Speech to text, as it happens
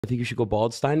I think you should go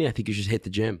bald, Steiny. I think you should hit the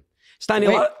gym. Steiny,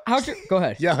 Go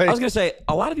ahead. Yeah, I was going to say,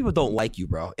 a lot of people don't like you,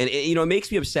 bro. And, you know, it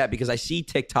makes me upset because I see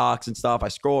TikToks and stuff. I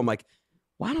scroll. I'm like,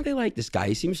 why don't they like this guy?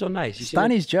 He seems so nice.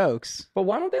 Steiny's jokes. But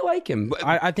why don't they like him?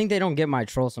 I think they don't get my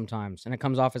troll sometimes. And it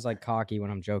comes off as like cocky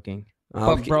when I'm joking. But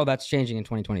Okay. bro, that's changing in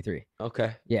 2023.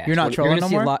 Okay. Yeah. You're not trolling gonna no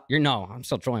see more? No, I'm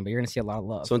still trolling, but you're going to see a lot of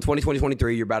love. So in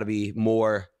 2023, you're about to be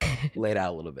more laid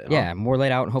out a little bit. Huh? Yeah, more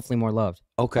laid out and hopefully more loved.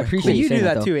 Okay. I appreciate But you do saying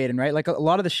that though. too, Aiden, right? Like a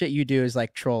lot of the shit you do is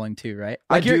like trolling too, right?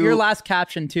 I Like your do. last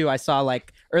caption too, I saw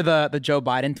like, or the Joe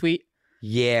Biden tweet.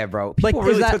 Yeah, bro. Like, People is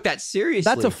really that- took that seriously.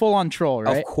 That's a full on troll,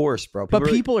 right? Of course, bro. But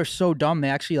really people are so dumb, they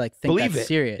actually like think believe that's it.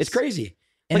 serious. It's crazy.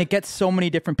 And it gets so many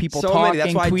different people So talking, many,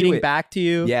 that's why I do tweeting it. back to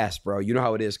you. Yes, bro. You know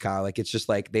how it is, Kyle. Like, it's just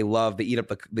like they eat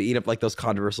up like those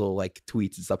controversial like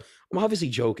tweets and stuff. I'm obviously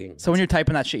joking. So when you're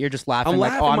typing that shit, you're just laughing. I'm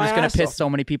like, laughing oh, I'm my just gonna ass piss off. so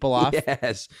many people off.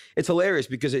 Yes, it's hilarious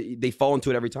because they fall into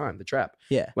it every time. The trap.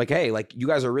 Yeah. Like, hey, like you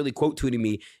guys are really quote tweeting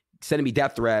me, sending me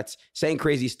death threats, saying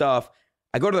crazy stuff.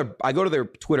 I go to their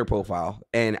Twitter profile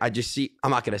and I just see.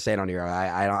 I'm not gonna say it on here.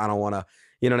 I don't want to.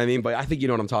 You know what I mean? But I think you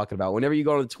know what I'm talking about. Whenever you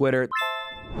go to Twitter.